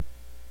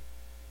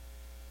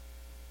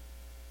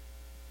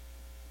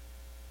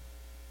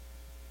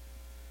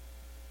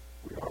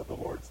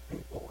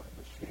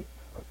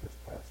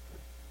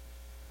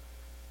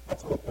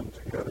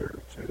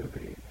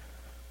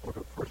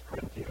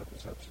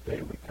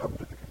today we come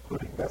to the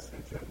concluding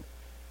message in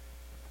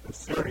the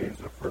series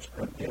of 1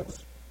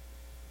 Corinthians.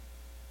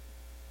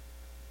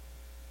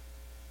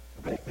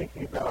 Today,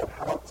 thinking about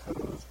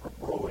how-tos for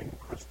growing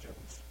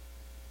Christians.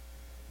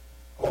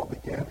 Paul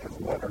began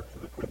his letter to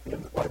the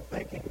Corinthians by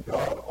thanking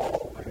God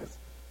always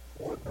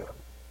for them.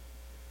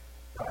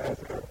 Now, as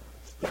you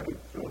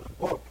studied through his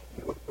book,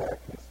 you look back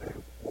and you say,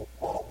 well,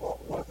 Paul,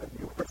 what was it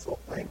you were so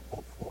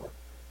thankful for?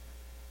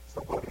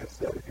 Somebody has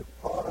said, if you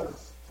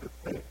pause to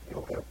think,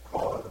 you'll have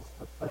cause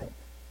to thank.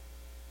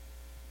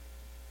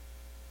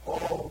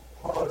 Paul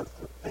paused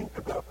to think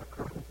about the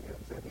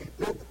Corinthians, and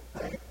he did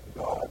thank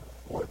God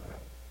for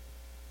them.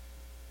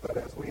 But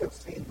as we have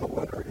seen, the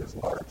letter is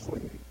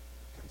largely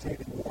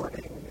containing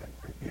warning and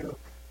rebuke,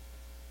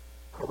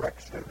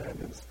 correction and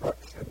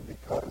instruction,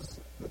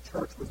 because the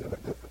church was in a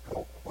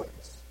difficult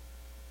place.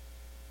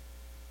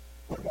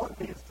 When one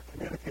needs to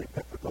communicate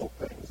difficult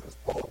things, as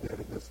Paul did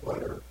in this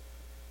letter,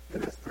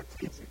 it is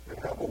strategic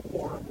to have a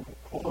warm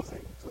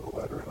closing to the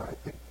letter, and I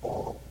think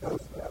Paul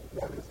does that.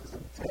 That is his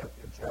intent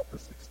in chapter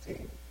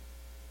 16.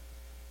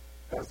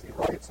 As he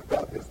writes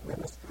about his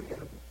ministry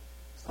and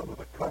some of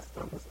the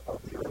customs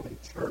of the early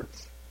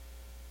church,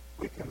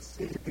 we can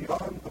see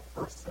beyond the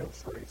first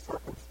century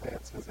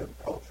circumstances and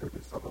culture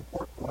to some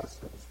important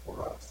lessons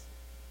for us.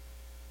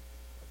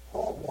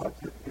 Paul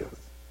wanted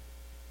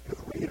his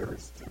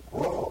readers to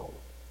grow.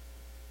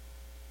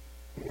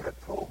 He had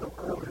told them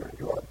earlier,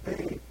 you are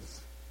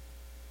babes,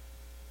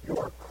 you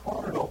are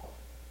carnal,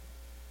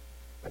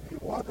 and he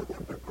wanted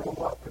them to grow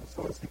up. And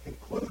so as he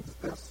concludes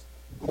this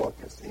book,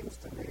 it seems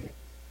to me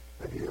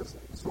that he is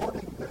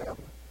exhorting them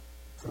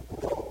to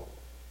grow.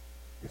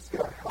 You see,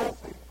 a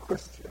healthy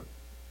Christian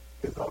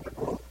is on a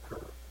growth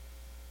curve.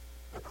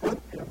 The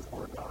Corinthians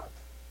were not.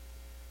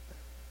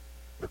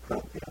 The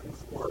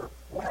Corinthians were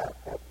flat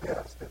at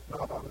best, if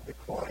not on a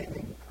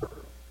declining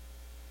curve.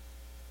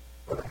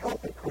 But a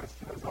healthy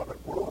Christian is on a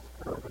growth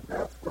curve, and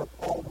that's where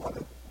Paul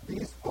wanted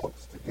these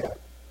folks to get.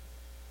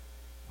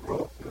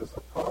 Growth is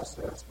a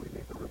process. We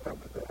need to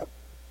remember that.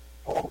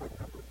 Paul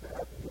remembered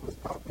that. He was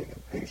not being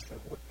impatient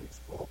with these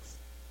folks.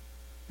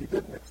 He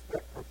didn't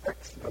expect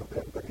perfection of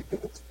them, but he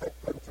did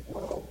expect them to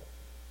grow.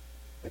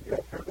 And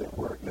yet here they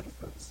were,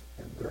 infants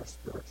in their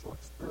spiritual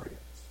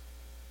experience.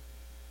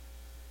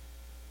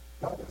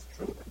 Now it is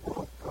true that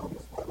growth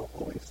comes by the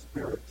Holy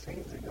Spirit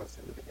changing us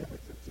into the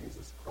image of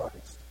Jesus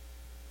Christ.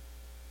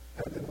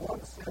 And in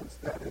one sense,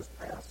 that is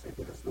passive.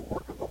 It is the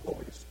work of the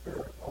Holy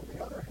Spirit. On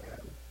the other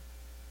hand,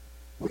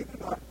 we do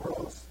not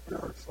grow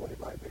spiritually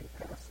by being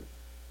passive.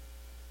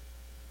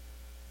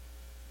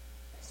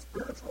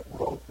 Spiritual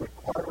growth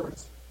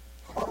requires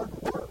hard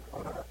work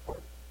on our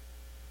part.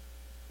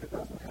 It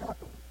doesn't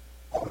happen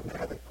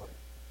automatically.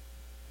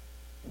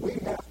 We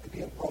have to be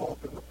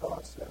involved in the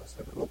process.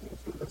 And looking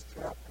through this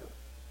chapter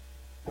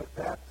with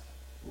that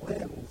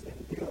lens in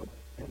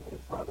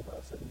front of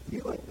us, and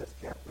viewing this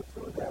chapter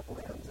through that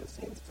lens, it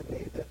seems to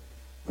me that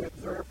we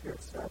observe here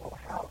several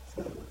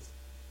how-tos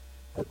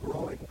for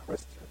growing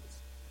Christians.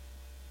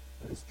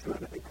 It is true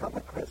to become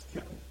a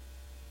Christian,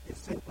 you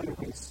simply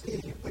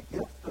receive the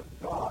gift of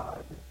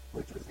God,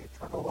 which is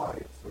eternal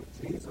life through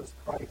Jesus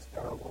Christ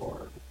our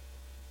Lord,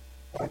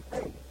 by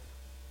faith.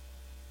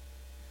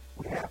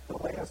 We have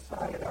to lay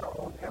aside our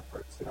own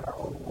efforts and our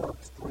own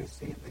works to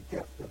receive the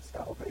gift of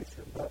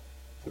salvation. But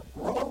to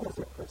grow as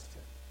a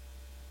Christian,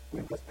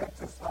 we must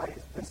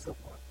exercise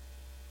discipline,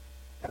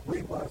 and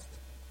we must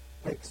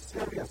make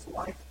serious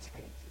life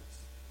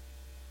changes.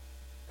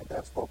 And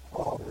that's what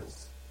Paul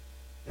is,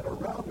 in a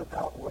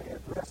roundabout way,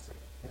 addressing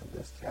in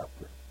this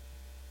chapter.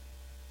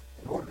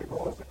 In order to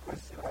grow as a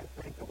Christian,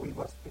 I think that we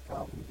must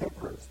become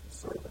givers and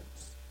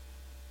servants.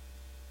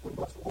 We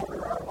must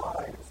order our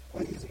lives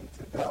pleasing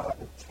to God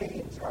and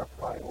change our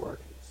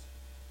priorities.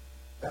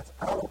 That's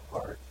our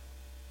part,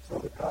 so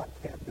that God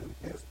can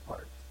do his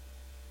part.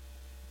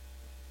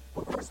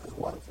 Well, verses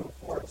 1 through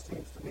 4, it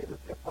seems to me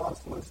that the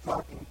apostle is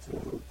talking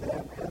to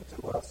them and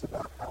to us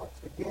about how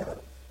to give.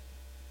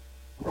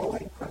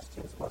 Growing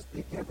Christians must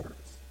be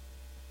givers.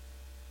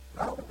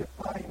 And I would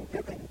define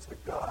giving to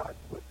God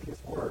with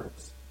these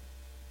words.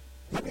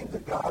 Giving to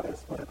God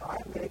is when I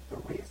make the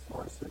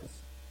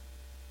resources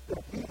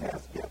that he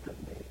has given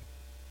me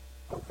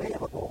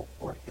available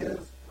for his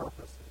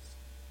purposes.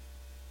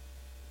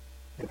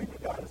 Giving to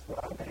God is when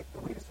I make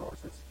the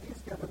resources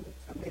he's given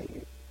to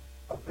me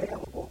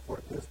available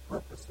for his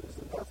purposes.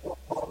 And that's what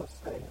Paul is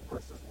saying in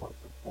verses 1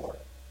 through 4.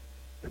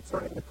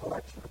 Concerning the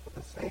collection for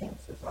the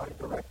saints, as I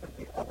directed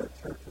the other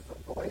churches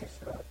of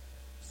Galatia,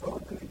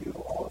 so do you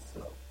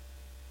also.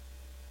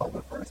 On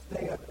the first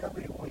day of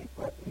every week,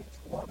 let each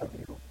one of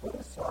you put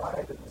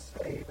aside and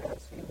save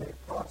as he may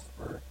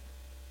prosper,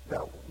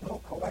 that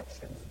no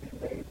collections be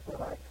made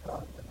when I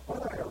come. And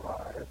when I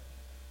arrive,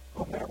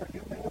 whomever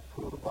you may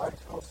approve, I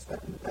shall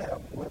send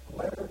them with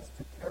letters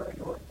to carry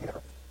your gift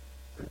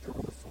to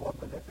Jerusalem.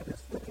 And if it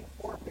is fitting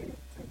for me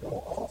to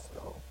go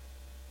also,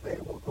 they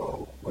will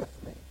go with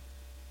me.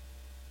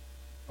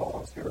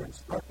 Paul is here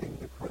instructing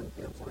the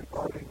Corinthians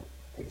regarding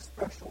a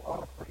special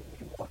offering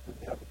he wanted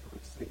them to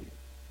receive.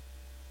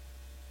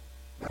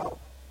 Now,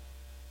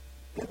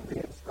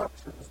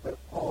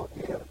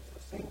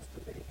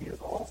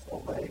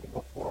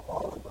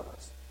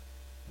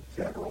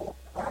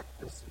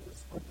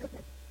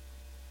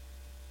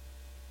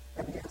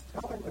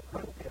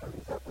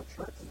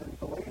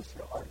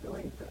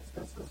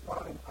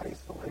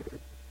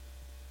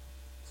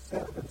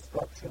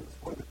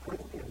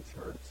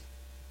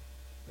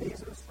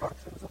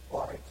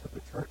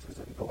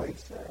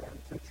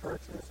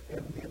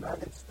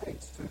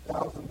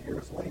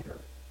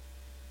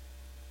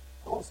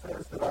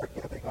 says that our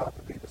giving ought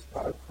to be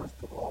described, first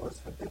of all, as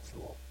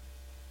habitual.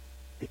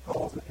 He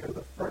calls it here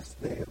the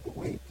first day of the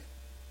week,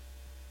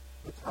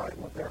 the time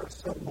when they're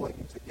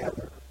assembling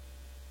together.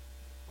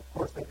 Of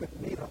course, they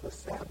couldn't meet on the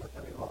Sabbath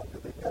any longer.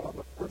 They met on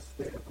the first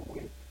day of the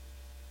week.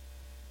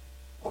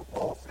 What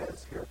Paul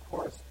says here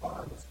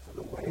corresponds to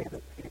the way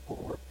that people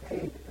were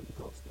paid in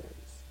those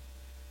days.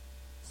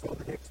 So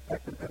that he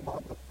expected them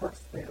on the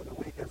first day of the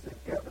week as they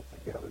gathered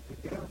together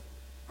to give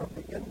from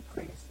the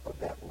increase of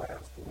that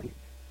last week.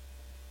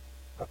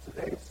 Now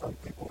today, some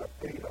people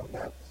are paid on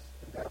that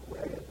in that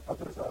way, and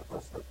others of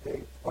us are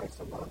paid twice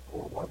a month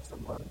or once a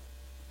month.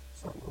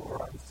 Some who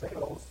are on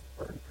sales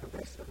earn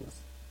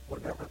commissions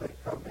whenever they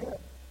come in.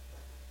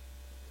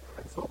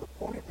 And so the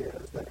point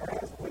is that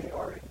as we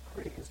are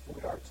increased,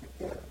 we are to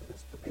give. It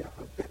is to be a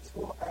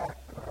habitual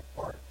act on our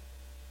part.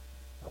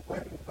 And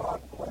when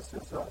God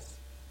blesses us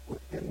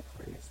with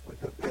increase, we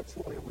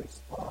habitually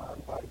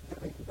respond by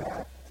giving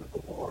back to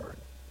the Lord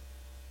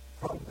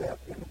from that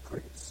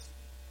increase.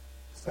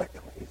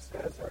 Secondly, he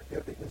says our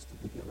giving is to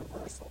be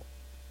universal.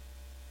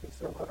 He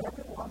said, let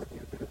every one of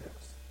you do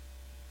this.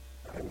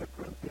 And in the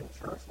Corinthian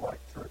church, like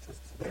churches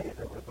today,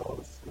 there were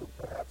those who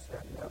perhaps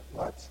hadn't had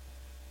much,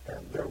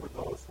 and there were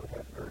those who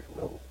had very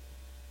little.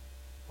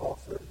 Paul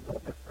says, no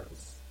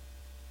difference.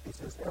 He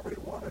says, every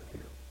one of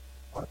you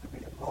ought to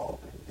be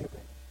involved in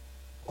giving.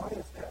 Why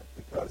is that?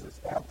 Because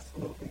it's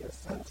absolutely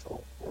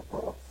essential for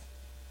growth.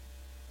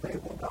 They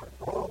will not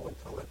grow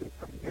until they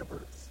become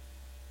givers.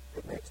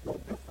 It makes no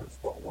difference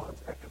what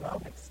one's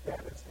economic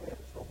status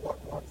is, or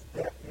what one's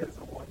debt is,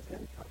 or one's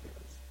income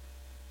is.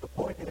 The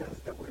point is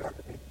that we are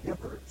to be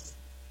givers.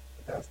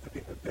 It has to be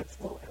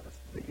habitual, and it's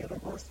to be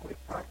universally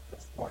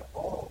practiced by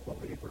all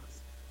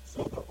believers,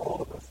 so that all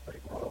of us may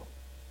grow.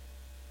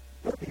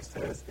 But he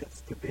says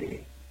it's to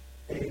be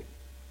a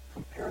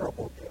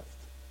comparable gift.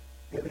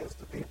 It is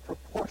to be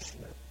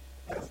proportionate,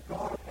 as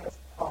God has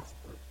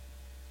prospered.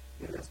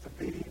 It is to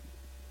be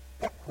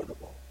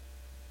equitable.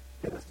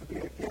 It is to be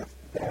a gift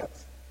that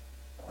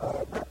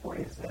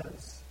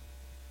represents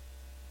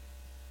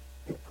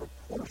a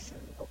proportion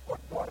of what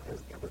God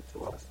has given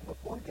to us. And the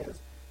point is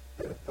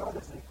that if God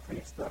has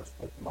increased us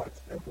with much,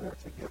 then we are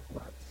to give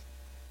much.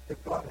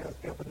 If God has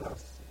given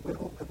us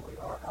little, then we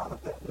are out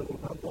of that little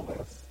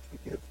nonetheless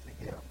to give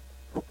to Him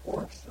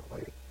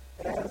proportionally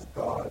as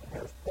God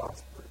has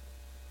prospered.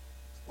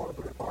 It's one of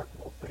the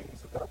remarkable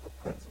things about the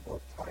principle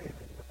of tithing,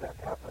 that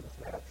happens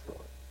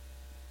naturally.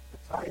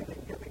 The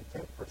tithing, giving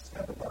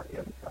 10% of our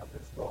income,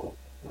 is no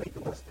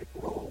legalistic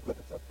rule, but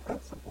it's a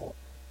principle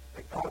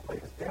that God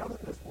lays down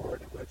in His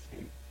Word, in which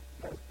He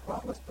has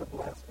promised to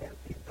bless, and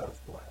He does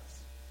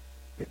bless.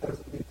 He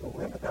doesn't need to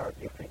limit our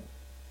giving,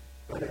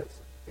 but it's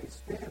a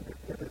standard.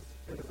 It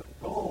is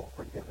a goal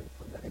for giving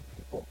for many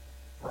people.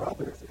 For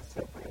others, it's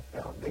simply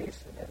a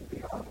foundation, and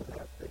beyond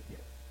that, they give.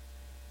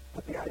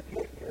 But the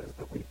idea is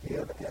that we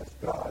give as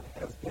God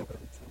has given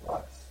to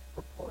us,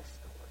 proportionally.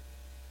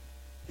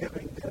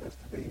 Giving, then, is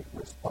to be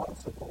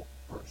responsible,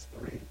 verse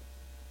 3.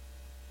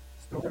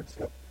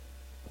 Stewardship,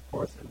 of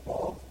course,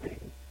 involves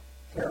being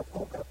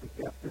careful that the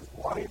gift is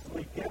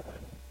wisely given,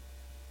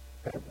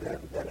 and then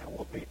that it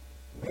will be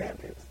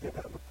managed in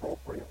an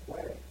appropriate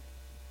way.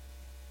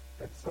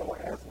 And so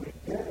as we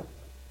give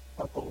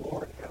what the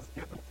Lord has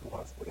given to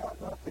us, we ought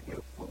not to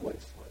give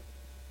foolishly.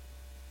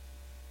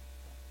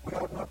 We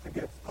ought not to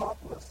give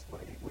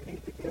thoughtlessly. We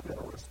need to give in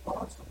a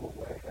responsible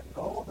way and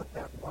know that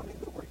that money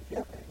that we're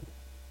giving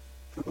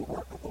to the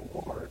work of the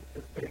Lord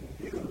is being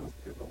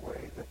used in the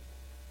way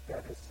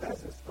that it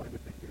says it's going to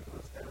be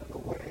used, and in a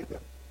way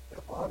that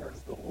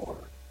honors the Lord.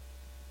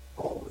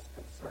 Paul was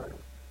concerned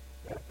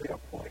that they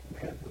appoint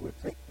men who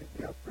would take the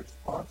gift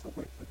responsibly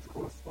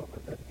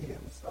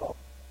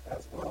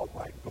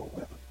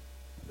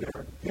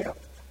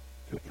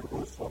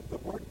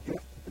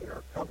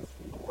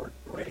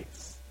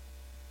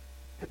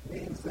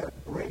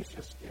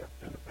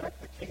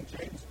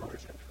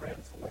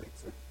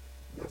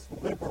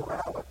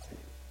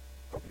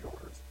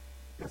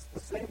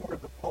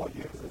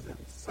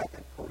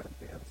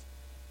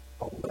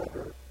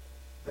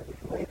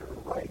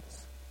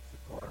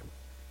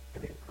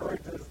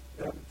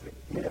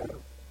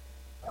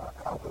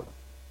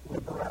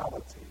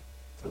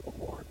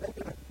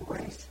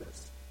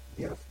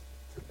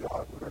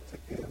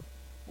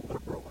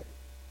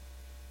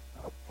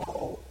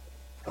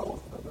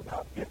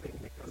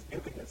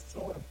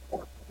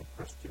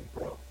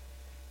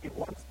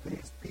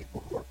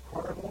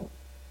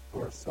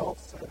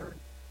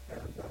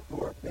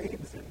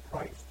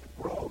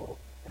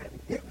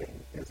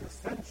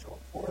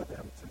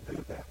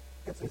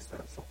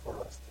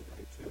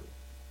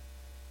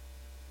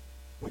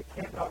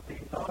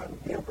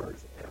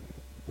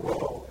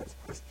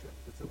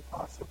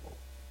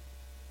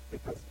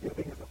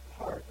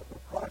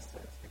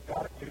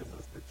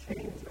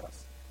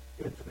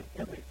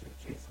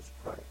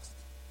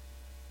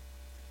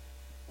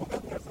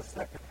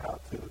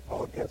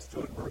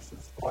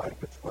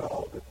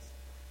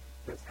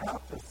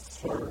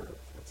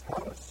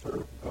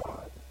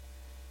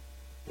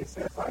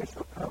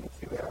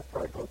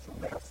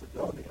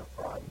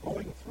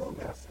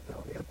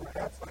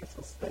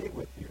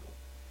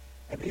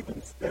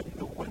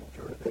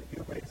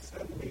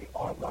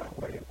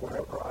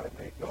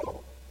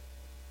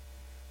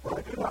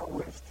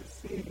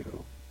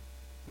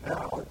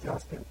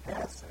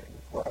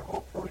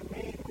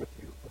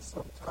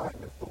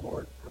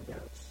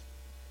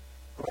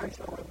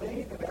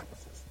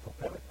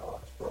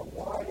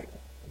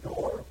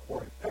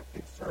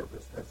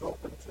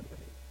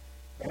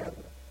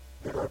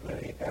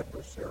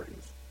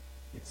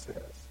he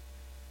says.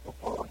 Well,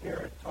 Paul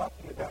here, in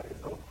talking about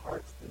his own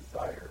heart's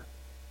desire,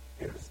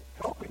 is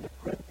helping the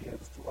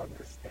Corinthians to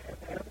understand,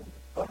 and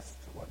us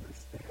to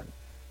understand,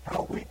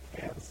 how we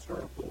can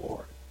serve the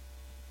Lord.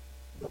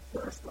 The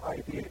first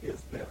idea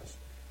is this: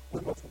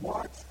 we must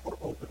watch for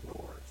open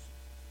doors.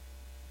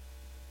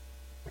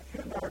 If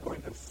you and I are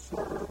going to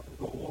serve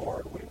the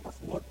Lord, we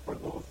must look for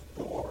those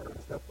doors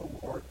that the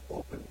Lord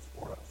opens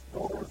for us.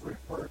 Doors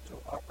refer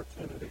to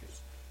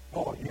opportunities.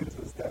 Paul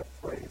uses that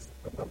phrase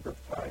a number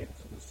of times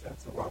in the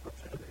sense of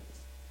opportunities.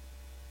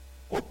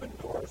 Open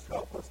doors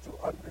help us to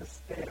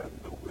understand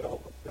the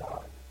will of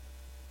God.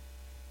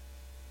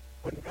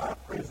 When God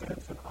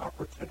presents an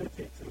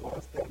opportunity to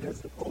us that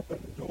is an open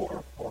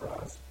door for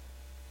us,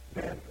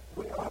 then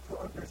we ought to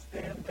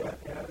understand that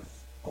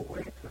as a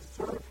way to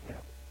serve Him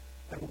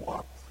and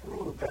walk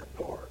through that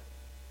door.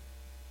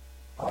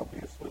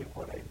 Obviously,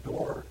 when a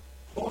door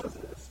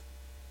closes,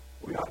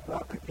 we ought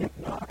not to keep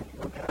knocking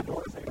on that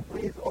door saying,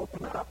 please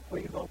open up,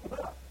 please open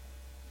up.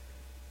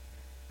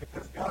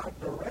 Because God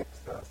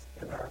directs us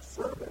in our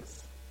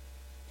service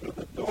to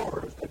the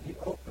doors that He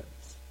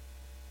opens.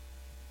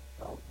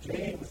 Now,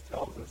 James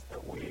tells us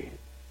that we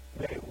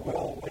may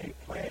well lay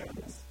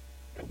plans,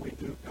 and we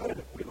do good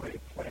if we lay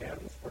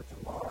plans for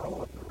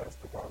tomorrow and the rest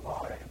of our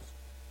lives.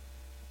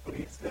 But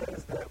he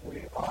says that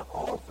we ought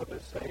also to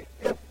say,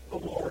 if the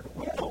Lord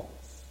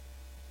wills,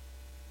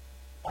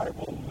 I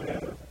will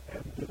live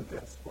and do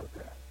this or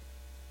that.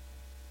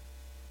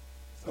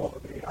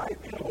 So the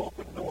idea of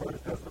open doors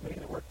doesn't mean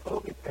that we're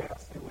totally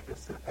passive. We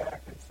just sit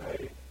back and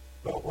say,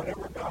 well,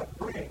 whatever God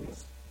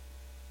brings,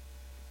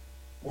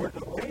 we're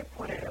to lay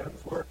plans,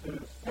 we're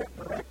to set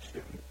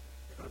direction,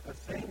 but at the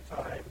same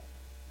time,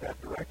 that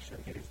direction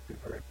needs to be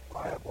very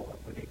pliable,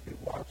 and we need to be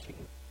watching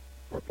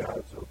for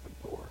God's open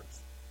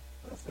doors.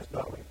 This is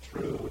not only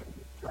true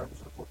in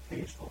terms of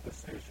vocational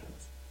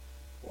decisions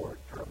or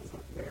in terms of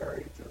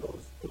marriage or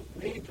those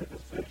major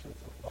decisions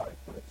of life,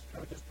 but it's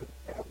true just in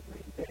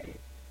everyday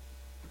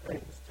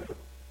things too.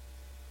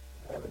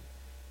 I had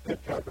a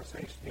good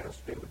conversation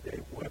yesterday with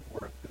Dave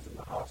Woodworth, who's in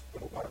the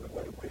hospital, by the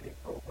way, waiting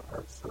for open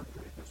heart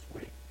surgery this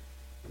week.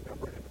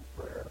 Remember him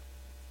in prayer.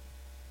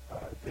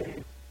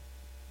 Dave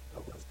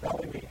was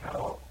telling me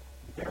how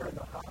there in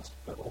the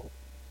hospital,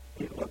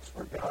 he looks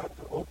for God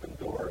to open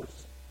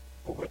doors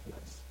for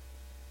witness,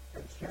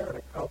 and shared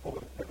a couple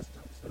of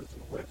instances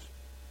in which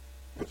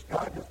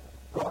God has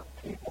brought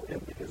people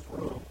into his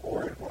room,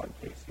 or in one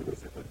case he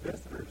was in the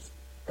visitors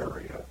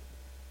area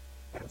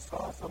and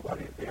saw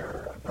somebody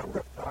there a number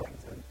of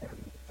times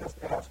and just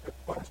asked a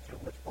question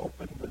which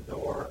opened the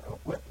door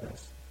of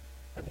witness,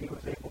 and he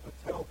was able to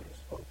tell these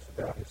folks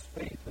about his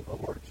faith in the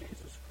Lord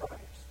Jesus Christ.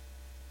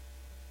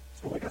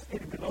 So we just need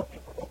to be looking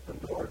for open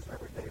doors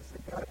every day. Say,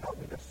 God, help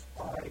me to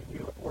spy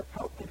you at work.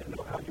 Help me to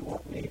know how you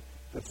want me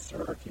to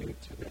serve you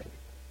today.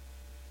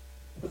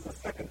 There's a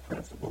second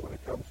principle when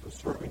it comes to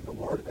serving the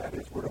Lord, that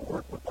is, we're to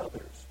work with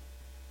others.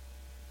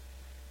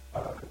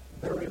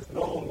 There is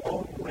no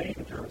Lone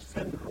Ranger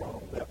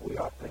syndrome that we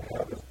ought to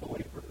have as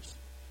believers.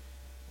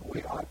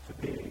 We ought to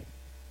be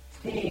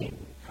team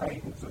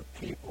kinds of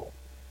people.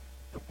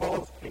 In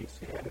Paul's case,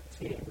 he had a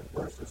team.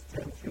 In verses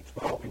 10 through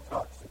 12, he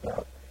talks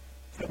about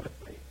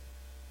Timothy,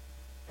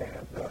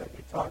 and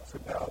he talks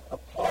about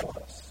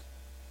Apollos,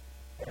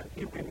 and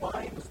he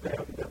reminds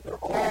them that they're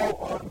all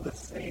on the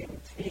same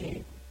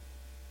team.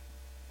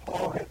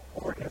 Paul had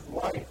poured his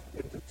life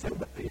into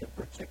Timothy in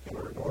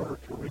particular in order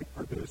to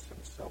reproduce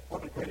himself.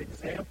 What a great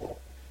example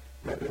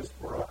that is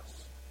for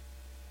us.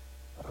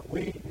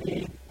 We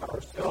need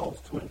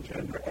ourselves to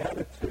engender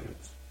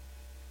attitudes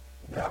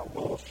that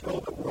will show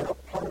that we're a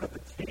part of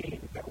the team,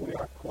 that we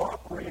are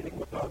cooperating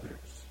with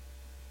others,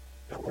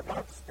 that we're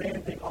not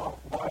standing off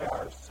by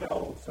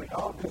ourselves saying,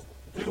 I'll just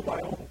do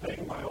my own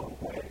thing my own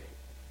way,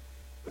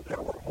 but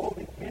that we're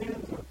holding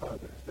hands with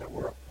others, that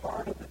we're a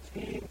part of the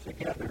team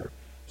together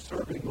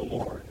serving the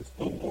Lord. It's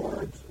the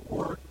Lord's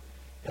work,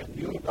 and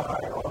you and I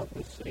are on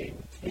the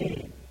same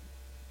team.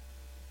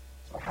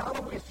 So how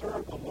do we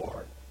serve the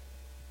Lord?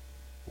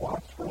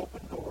 Watch for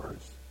open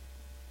doors,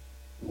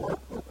 work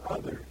with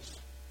others.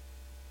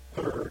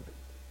 Third,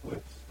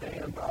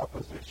 withstand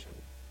opposition.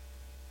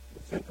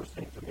 It's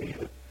interesting to me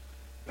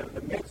that in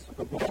the midst of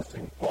the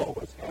blessing Paul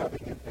was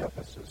having in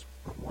Ephesus,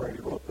 from where he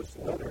wrote this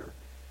letter,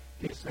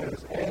 he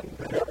says, and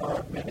there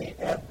are many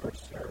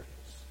adversaries.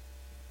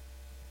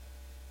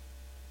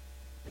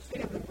 You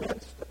see, in the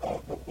midst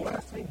of the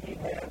blessing he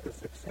had, the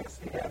success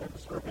he had in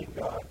serving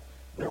God,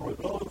 there were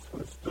those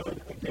who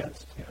stood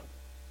against him.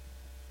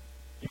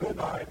 You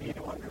and I need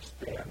to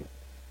understand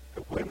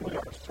that when we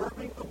are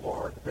serving the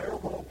Lord, there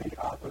will be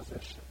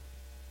opposition.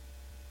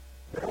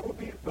 There will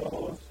be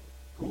those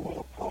who will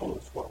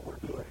oppose what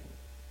we're doing.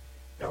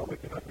 Now, we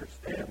can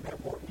understand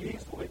that more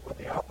easily when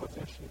the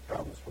opposition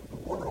comes from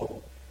the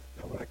world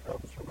than when it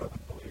comes from other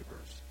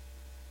believers.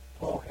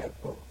 Paul had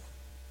both.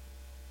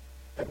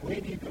 And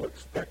we need to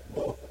expect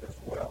both as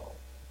well.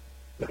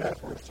 That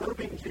as we're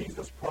serving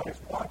Jesus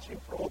Christ, watching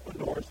for open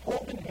doors,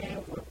 holding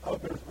hands with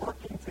others,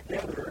 working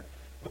together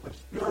with a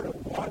spirit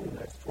of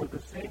oneness toward the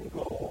same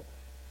goal,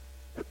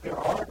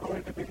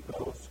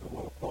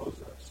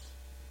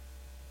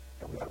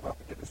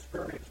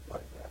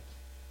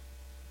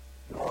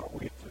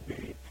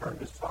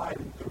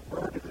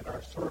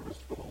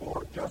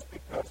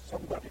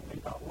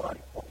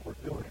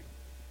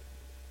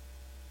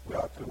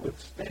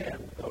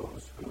 withstand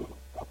those who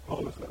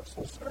oppose us.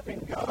 So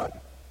serving God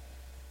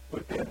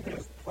within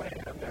his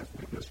plan, as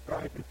we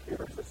described it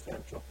here, is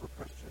essential for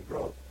Christian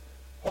growth.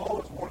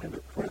 Paul is wanting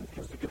the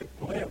Corinthians to get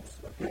a glimpse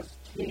of his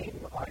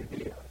team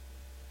idea.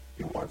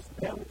 He wants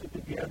them to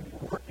begin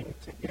working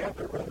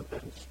together rather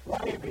than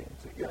striving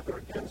together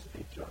against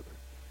each other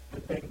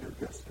and being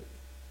divisive.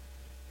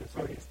 And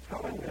so he's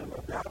telling them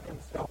about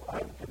himself.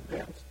 I'm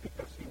convinced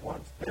because he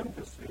wants them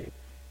to see,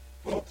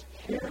 folks,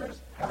 here's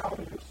how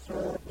you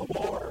serve the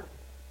Lord.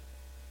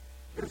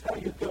 Here's how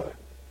you do it.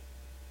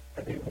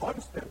 And he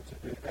wants them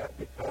to do that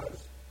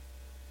because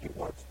he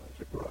wants them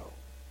to grow.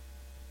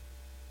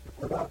 If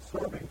we're not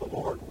serving the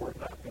Lord, we're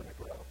not going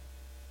to grow.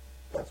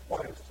 That's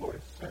why it's so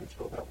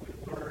essential that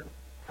we learn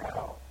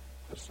how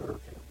to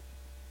serve him.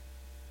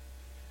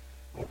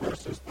 In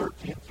verses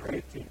 13 through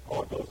 18,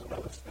 Paul goes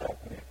another step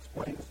and he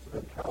explains to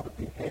them how to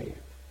behave.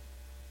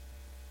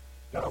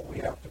 Now, we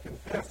have to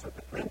confess that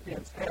the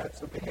Corinthians had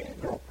some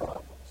behavioral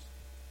problems.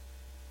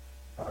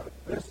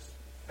 This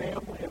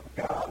family of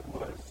God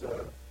was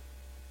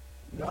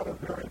not a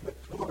very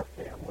mature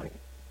family,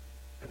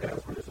 and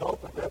as a result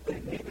of that, they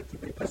needed to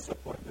be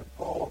disciplined. And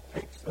Paul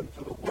takes them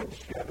to the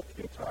woodshed a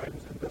few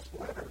times in this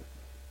letter.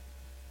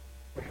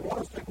 But he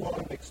wants to go on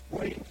and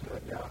explain to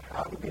them now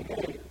how to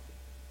behave.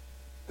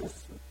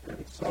 This,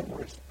 in some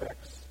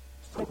respects,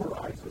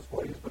 summarizes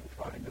what he's been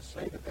trying to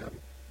say to them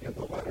in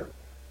the letter.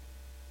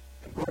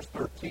 In verse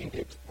 13, he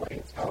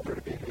explains how they're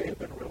to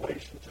behave in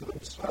relation to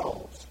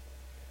themselves.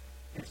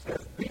 He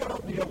says, be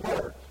on the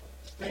alert,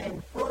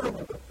 stand firm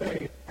in the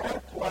faith,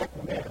 act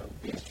like men,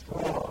 be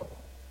strong.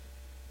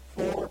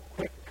 4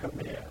 quick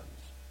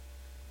commands,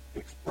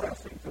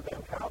 expressing to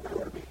them how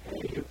they are to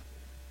behave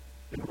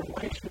in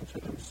relation to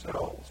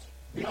themselves.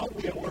 Be on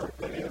the alert,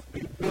 that is,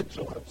 be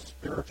vigilant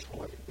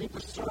spiritually, be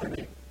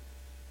discerning.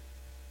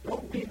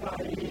 Don't be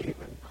naive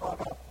and caught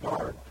off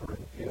guard,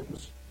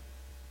 Corinthians.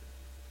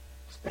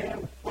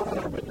 Stand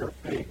firm in your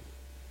faith.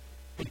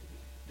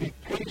 Be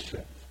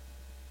patient.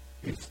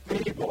 Be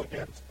stable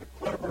against the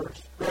clever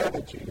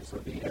strategies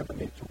of the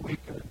enemy to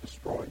weaken and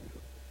destroy you.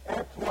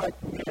 Act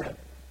like men.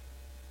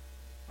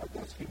 I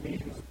guess he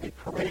means be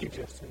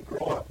courageous and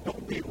grow up.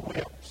 Don't be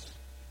wimps.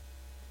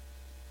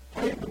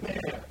 Play the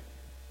man.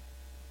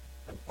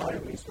 And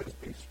finally he says,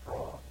 be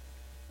strong.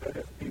 That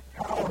is, be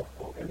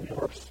powerful in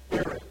your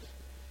spirit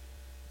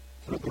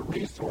through the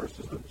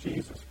resources of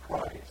Jesus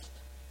Christ.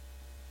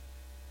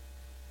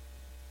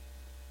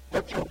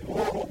 Let your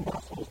moral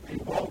muscles be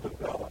well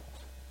developed.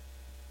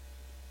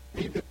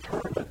 Be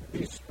determined.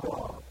 Be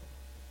strong.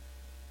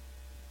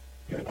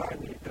 You and I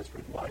need this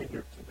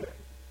reminder today.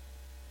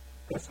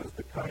 This is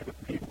the kind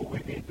of people we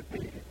need to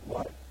be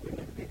like. We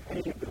need to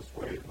behave this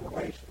way in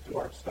relation to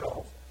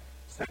ourselves.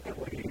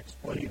 Secondly, he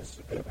explains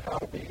to them how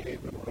to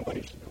behave in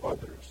relation to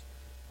others.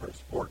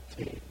 Verse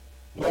 14.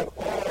 Let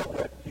all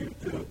that you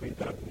do be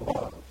done in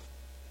love.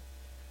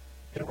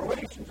 In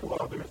relation to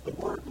others, the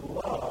word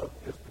love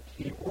is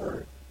the key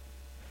word.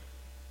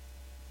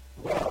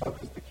 Love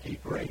is the key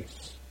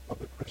grace of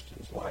the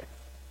Christian's life.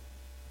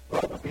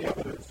 Love is the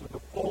evidence of the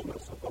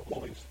fullness of the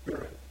Holy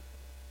Spirit.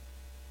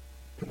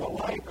 In the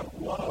light of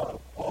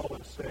love, Paul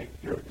is saying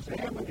here,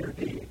 examine your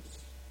deeds.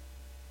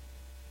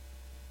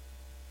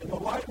 In the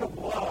light of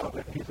love,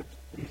 and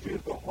he's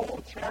used a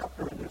whole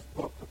chapter in this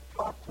book to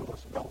talk to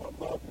us about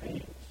what love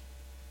means.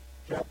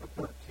 Chapter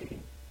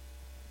 13.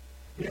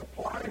 He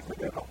applies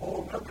it in a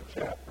whole other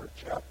chapter,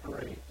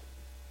 chapter 8.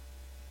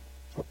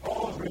 So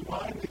Paul is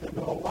reminding them, in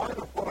the light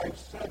of what I've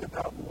said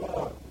about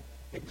love,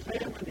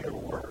 examine your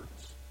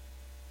words.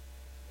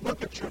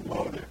 Look at your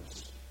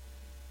motives.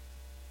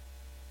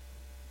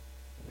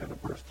 And then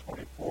in verse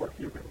 24,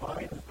 he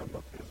reminds them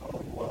of his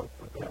own love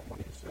for them when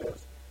he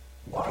says,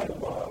 my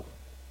love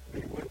be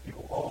with you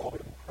all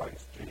in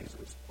Christ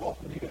Jesus. Paul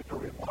needed to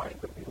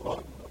remind them he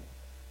loved them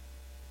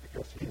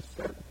because he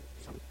said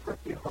some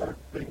pretty hard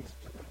things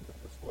to them in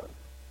this letter.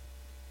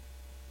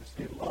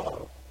 You see,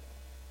 love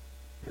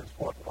is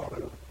what ought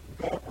to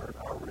govern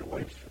our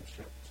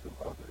relationship to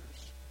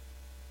others.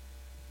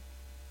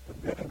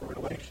 And then in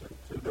relation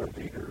to their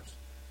leaders,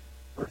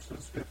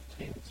 verses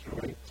 15 through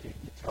 18,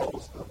 he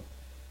tells them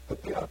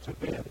that they ought to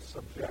be in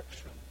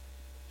subjection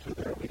to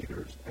their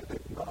leaders and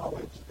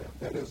acknowledge them.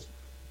 That is,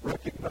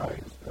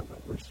 recognize them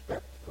and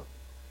respect them.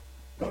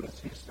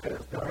 Notice he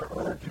says, now I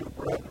urge you,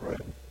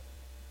 brethren,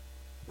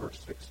 verse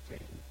 16,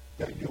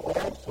 that you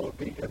also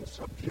be in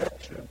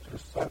subjection to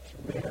such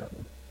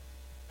men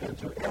and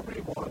to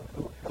everyone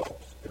who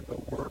helps in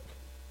the work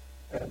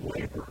and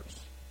labors.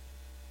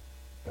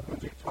 And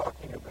who's he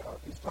talking about?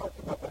 He's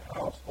talking about the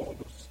household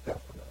of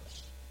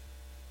Stephanas,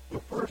 the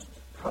first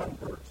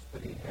converts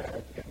that he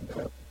had in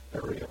the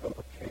area of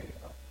Achaia.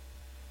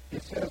 He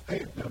says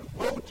they've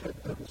devoted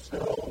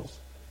themselves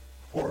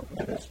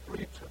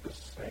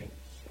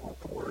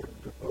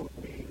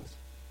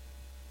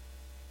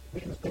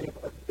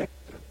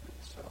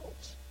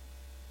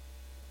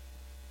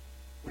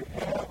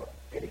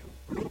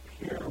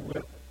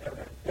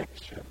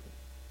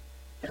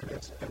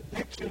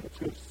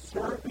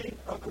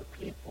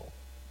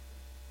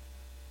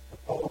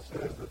Paul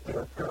says that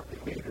they're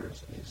apparently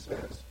leaders, and he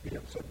says, be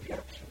in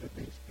subjection to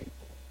these people.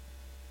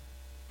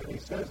 And he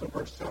says in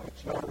verse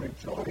 17, I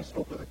rejoice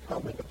over the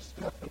coming of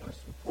Stephanas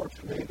and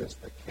Fortunatus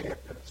the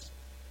Caicus.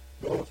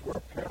 Those were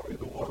apparently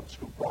the ones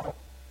who brought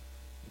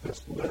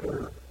this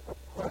litter of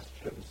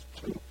questions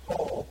to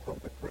Paul from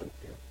the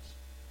Corinthians.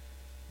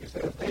 He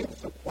says, they've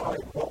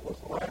supplied what was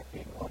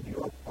lacking on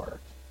your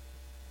part.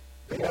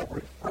 They have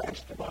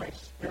refreshed my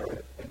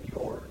spirit and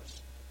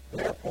yours.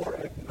 Therefore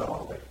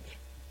acknowledge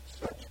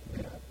such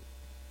men.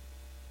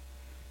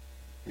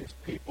 These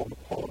people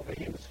that Paul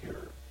names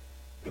here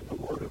in the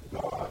Word of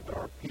God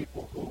are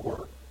people who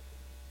were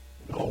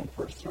known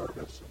for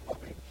service and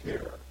loving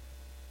care.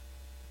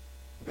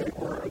 They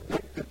were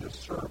addicted to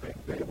serving.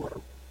 They were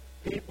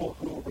people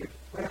who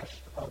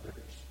refreshed others.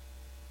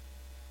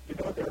 You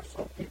know, there are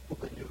some people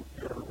that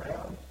you're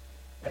around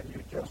and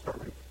you just are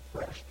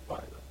refreshed by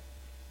them.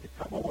 You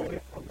come away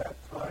from that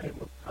time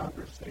of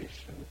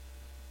conversation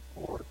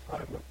or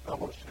time of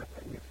fellowship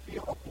and you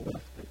feel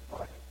uplifted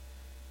by it.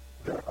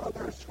 There are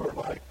others who are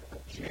like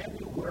a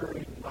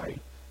January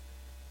night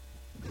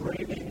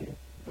draining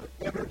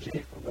the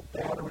energy from the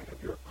battery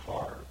of your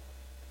car.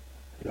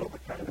 You know the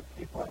kind of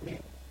people I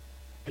mean?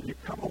 And you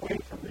come away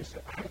from this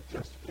and I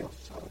just feel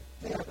so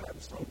dead. I'm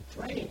so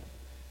drained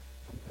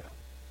from them.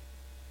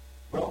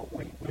 Well,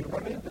 we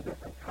run into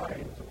different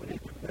kinds and we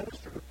need to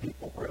minister to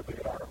people where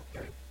they are,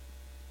 okay?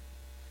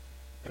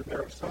 And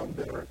there are some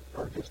that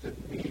are just in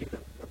need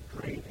of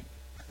draining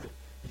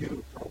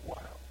you for a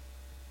while.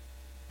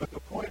 But the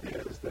point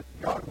is that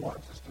God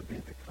wants us to be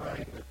the kind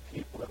of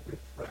people that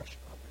refresh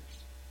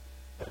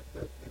others,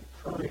 that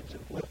encourage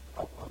and lift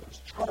up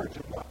others, charge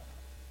them up.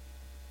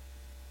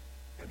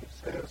 And he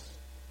says,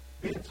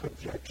 be in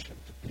subjection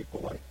to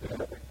people like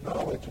that,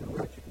 acknowledge and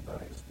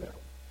recognize them.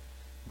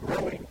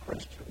 Growing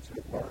Christians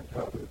who've learned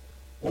how to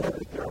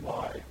order their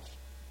lives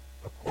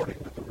according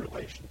to the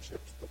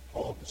relationships that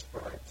Paul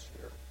describes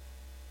here.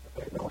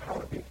 They know how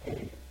to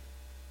behave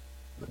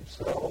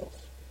themselves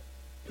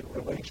in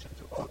relation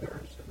to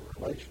others,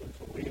 in relation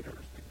to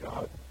leaders that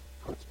God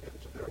puts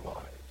into their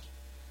lives.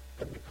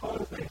 And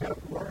because they have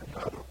learned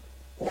how to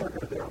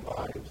order their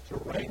lives, to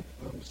rank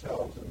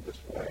themselves in this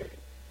way,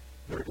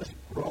 they're just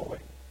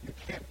growing. You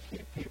can't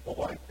keep people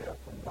like that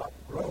from not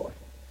growing.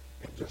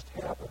 It just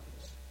happens.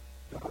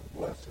 God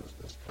blesses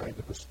this kind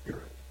of a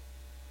spirit.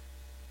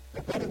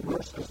 And then in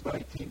verses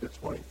 19 to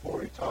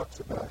 24, he talks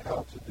about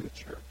how to do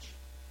church.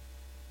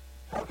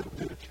 How to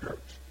do church.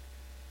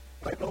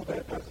 I know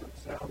that doesn't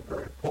sound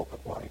very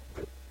pulpit-like,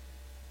 but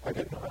I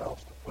didn't know how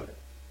else to put it.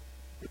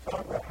 We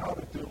talk about how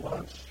to do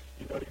lunch.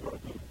 You know, you're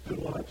going to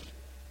do lunch.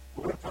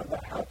 We're going to talk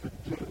about how to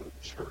do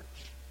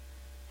church.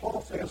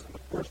 Paul says in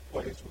the first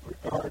place, with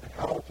regard to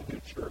how to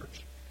do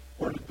church,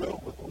 we're to do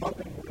it with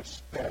loving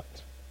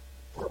respect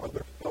for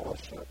other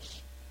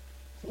fellowships.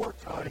 4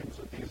 times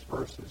in these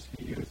verses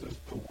he uses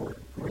the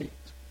word greet.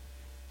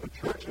 The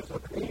churches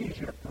of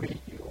Asia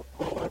greet you.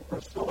 Aquila and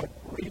Priscilla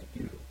greet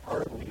you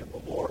heartily in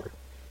the Lord.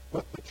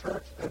 With the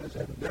church that is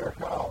in their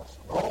house,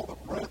 and all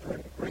the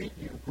brethren greet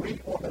you.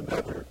 Greet one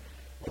another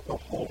with a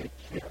holy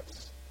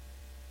kiss.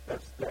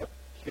 That's that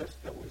kiss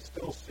that we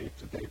still see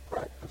today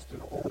practiced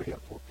in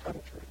Oriental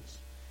countries.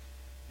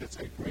 It's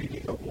a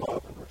greeting of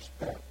love and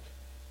respect.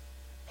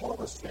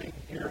 Paul is saying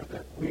here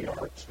that we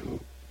are to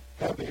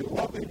have a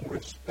loving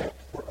respect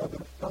for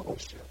other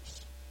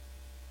fellowships.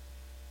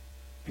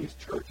 These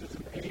churches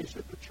in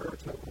Asia, the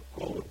church of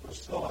Aquila and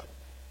Priscilla,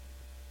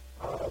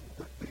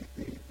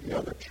 the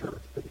other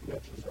church that he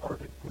mentions, are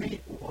to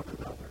greet one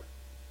another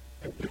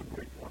and do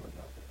greet one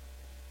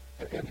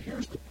another. And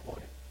here's the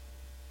point.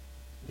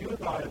 You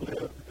and I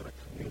live in a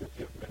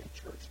community of many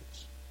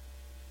churches.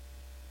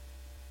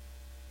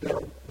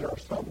 There are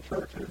some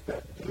churches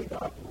that do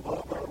not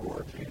love our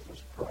Lord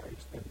Jesus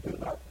Christ and do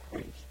not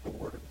preach the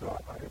Word of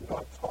God. I am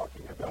not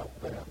talking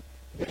about them.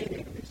 They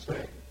need to be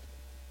saved,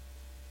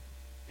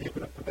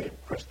 even if the name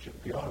Christian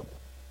beyond them.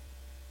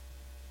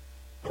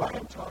 But I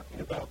am talking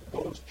about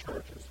those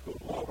churches who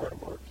love our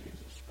Lord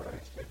Jesus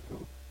Christ and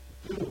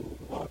who do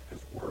love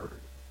His Word.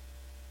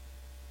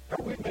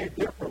 And we may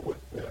differ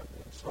with them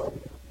in some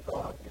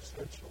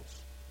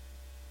non-essentials.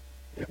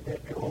 It may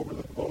be over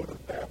the mode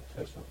of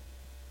baptism,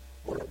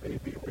 or it may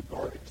be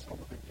regarding some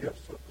of the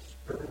gifts of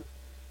the Spirit.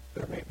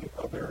 There may be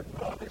other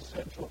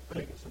non-essential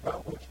things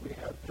about which we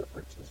have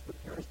differences, but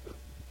here's the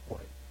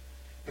point.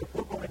 If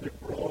we're going to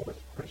grow as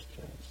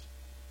Christians,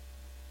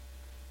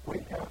 we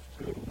have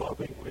to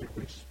lovingly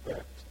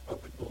respect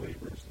other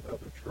believers in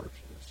other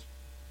churches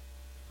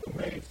who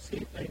may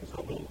see things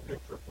a little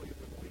differently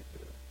than we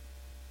do.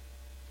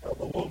 I'm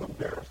a little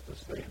embarrassed to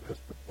say this,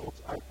 but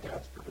folks, I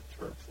pastored a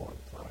church one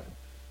time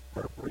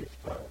for a brief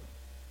time.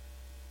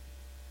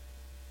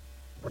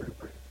 Very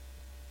brief.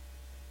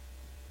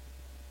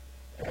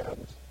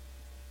 And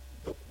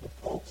the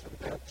folks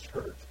in that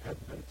church had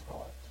been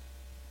taught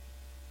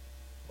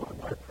by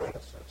my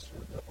predecessor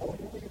that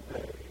only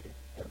they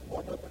and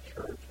one other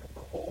church in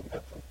the whole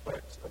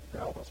metroplex of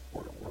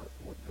Dallas-Fort Worth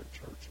were good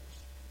churches.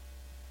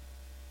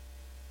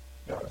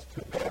 Now, it's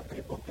too bad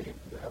they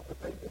believed that,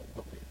 but they didn't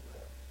believe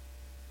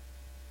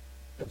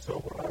so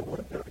when I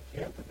went there to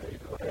candidate,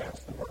 I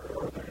asked them,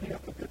 are there any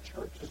other good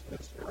churches in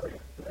this area?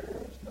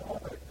 There's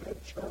not a good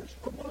church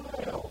for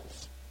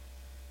miles.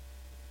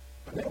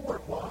 And they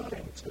weren't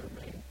lying to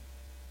me.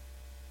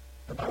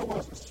 And I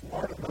wasn't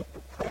smart enough to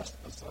press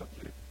the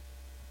subject.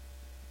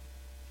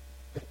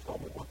 They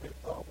told me what they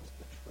thought was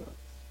the truth.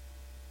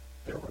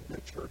 There were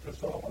good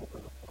churches all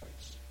over the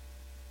place.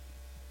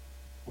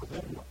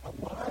 Within a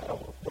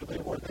mile of where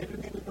they were, they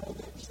didn't even know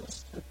they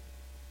existed.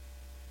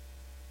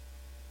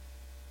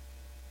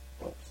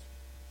 Folks,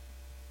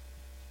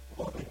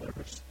 lovingly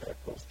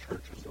respect those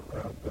churches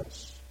around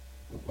us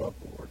who love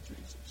the Lord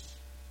Jesus.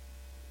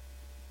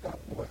 God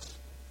bless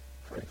them.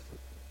 Pray for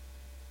them.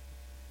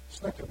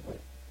 Secondly,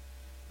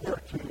 we're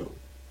to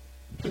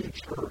do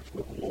church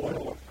with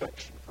loyal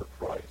affection for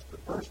Christ.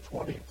 In verse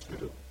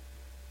 22,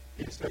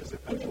 he says,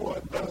 if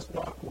anyone does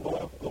not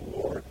love the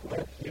Lord,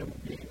 let him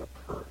be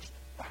accursed.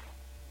 Wow,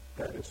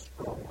 that is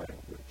strong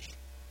language.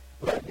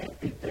 Let him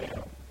be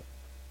damned,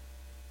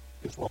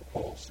 is what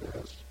Paul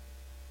says.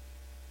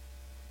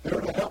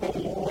 They're to have a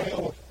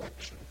loyal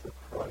affection for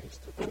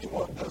Christ. If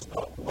anyone does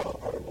not love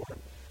our Lord,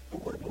 the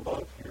word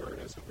love here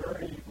is a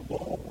very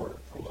low word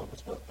for love.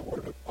 It's not the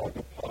word of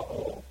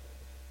agapao,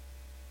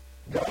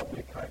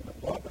 godly kind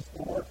of love. It's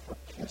the word for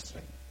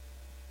kissing,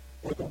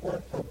 or the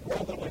word for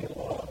brotherly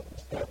love,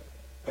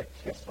 that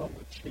kiss on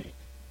the cheek.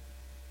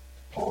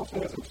 Paul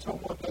says if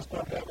someone does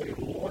not have a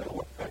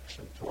loyal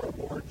affection to our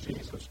Lord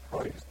Jesus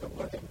Christ, then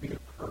let him be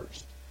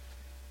accursed.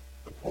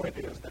 The point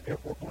is that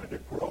if we're going to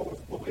grow as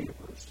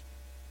believers,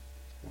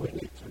 we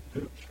need to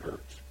do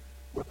church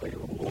with a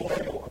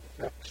loyal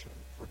affection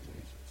for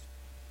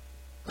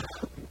Jesus.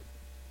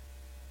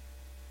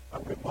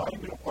 I'm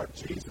reminded of what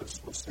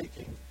Jesus was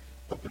seeking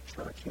of the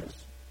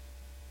churches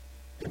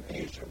in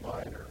Asia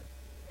Minor,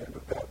 and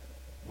of that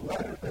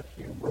letter that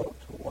he wrote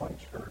to one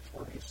church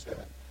where he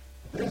said,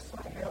 this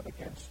I have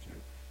against you.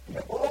 You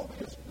have all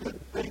these good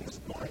things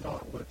going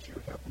on, but you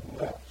have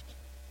left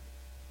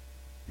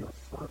your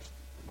first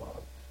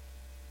love.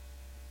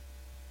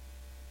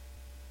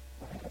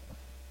 What happened?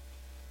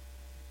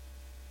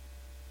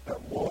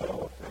 That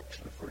loyal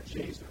affection for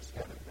Jesus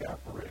had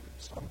evaporated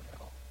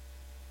somehow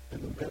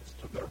in the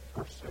midst of their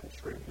first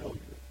century milieu.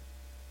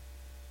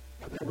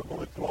 And they were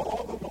going through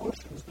all the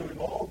motions, doing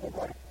all the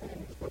right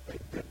things, but they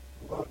didn't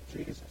love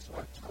Jesus. And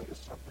I tell you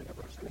something, if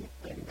there's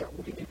anything that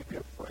we need to be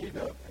afraid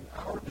of in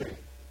our day,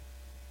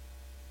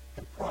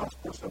 in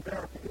prosperous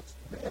America, it's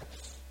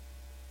this.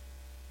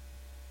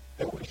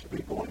 That we should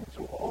be going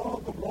through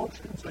all the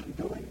motions and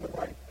doing the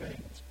right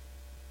things,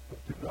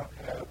 but do not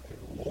have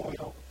a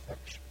loyal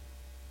affection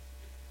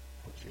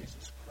for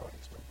Jesus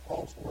Christ. And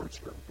Paul's words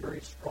here are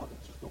very strong.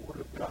 This is the word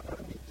of God. Let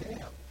him be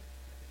damned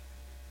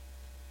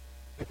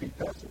if he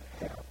doesn't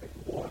have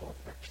a loyal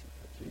affection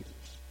for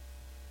Jesus.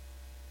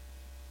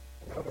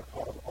 And that would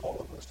cause all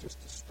of us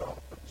just to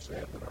stop and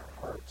examine our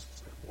hearts and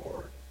say,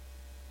 Lord,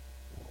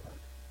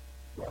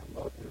 do I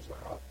love you as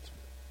I ought to?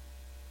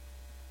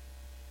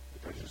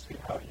 Because you see,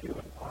 how you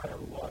and I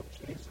love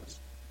Jesus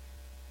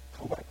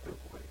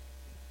collectively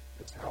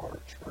is how our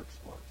church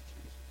loves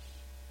Jesus.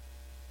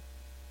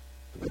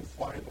 And then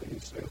finally, he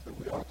says that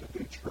we ought to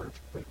do church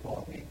with a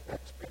longing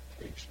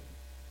expectation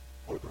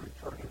for the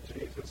return of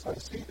Jesus. I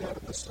see that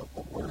in the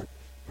simple word,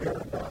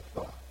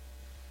 Maranatha,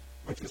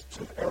 which is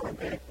two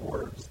Aramaic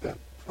words that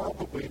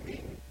probably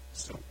mean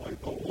simply,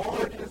 the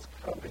Lord is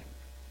coming.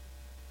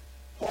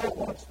 Paul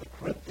wants the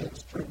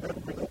Corinthians to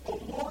remember that the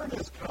Lord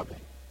is coming.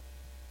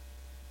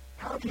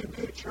 How do you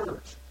do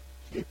church?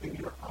 Keeping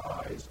your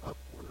eyes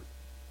upward.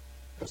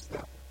 Because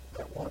that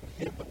one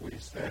hymn that we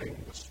sang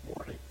this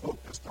morning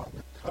focused on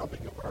the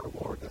coming of our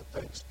Lord, that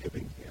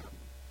Thanksgiving hymn.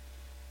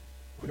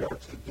 We are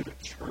to do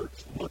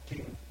church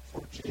looking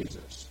for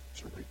Jesus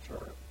to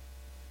return.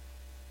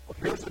 Well,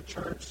 here's a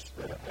church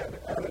that had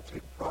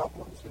attitude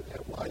problems, it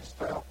had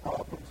lifestyle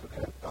problems, it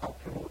had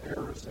doctrinal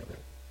errors in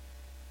it.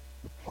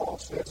 And Paul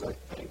says, I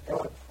thank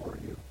God for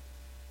you.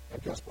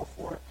 And just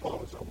before I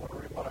close, I want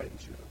to remind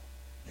you,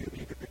 you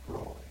need to be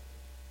growing.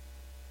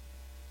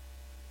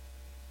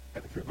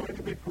 And if you're going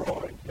to be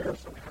growing, here are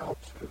some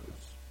how-tos.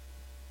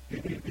 You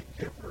need to be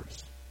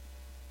givers.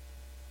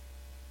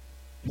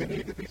 You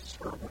need to be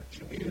servants.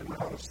 You need to know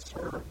how to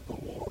serve the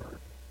Lord.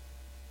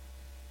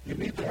 You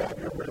need to have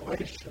your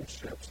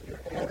relationships and your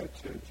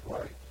attitudes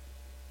right.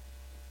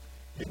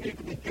 You need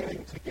to be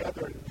getting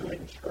together and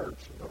doing church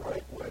in the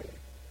right way.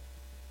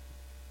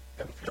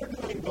 And if you're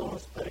doing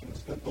those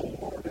things, then the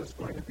Lord is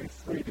going to be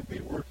free to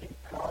be working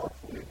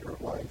powerfully in your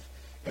life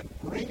and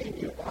bringing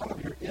you out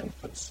of your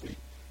infancy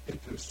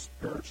into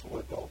spiritual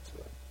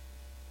adulthood.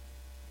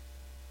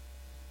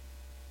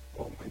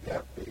 Well, may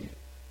that be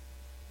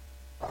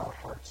our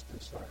heart's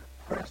desire.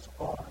 Press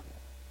on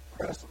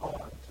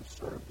to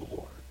serve the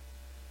Lord.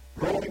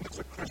 Growing as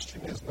a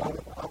Christian is not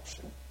an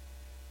option.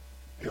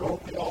 The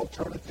only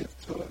alternative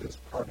to it is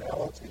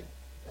carnality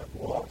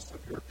and loss of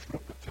your true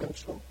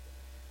potential.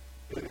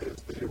 It is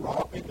the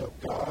robbing of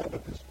God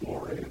of His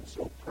glory, and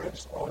so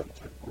press on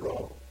to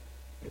grow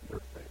in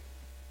your faith.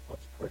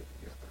 Let's pray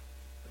together.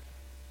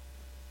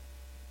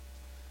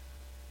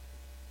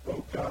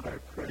 God, I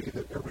pray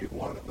that every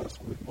one of us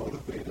will be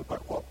motivated by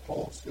what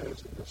Paul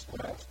says in this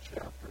last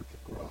chapter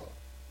to grow.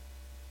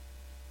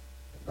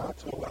 And not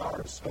to allow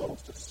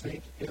ourselves to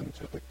sink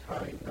into the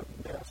kind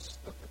of mess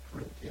that the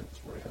Corinthians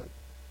were in,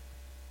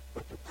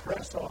 but to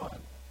press on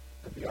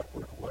in the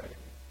upward way,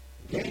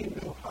 gain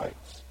new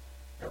heights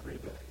every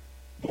day.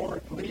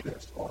 Lord, lead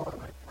us on,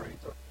 I pray,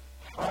 to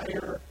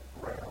higher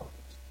ground.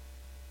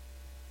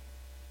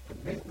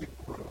 And may we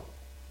grow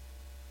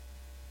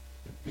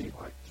and be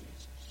like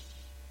Jesus.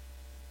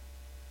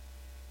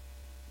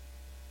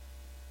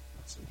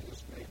 That's in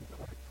his name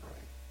that I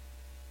pray.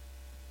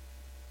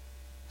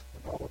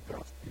 And all of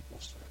God's people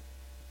say,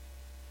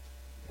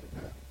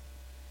 amen.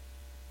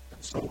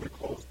 And so we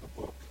close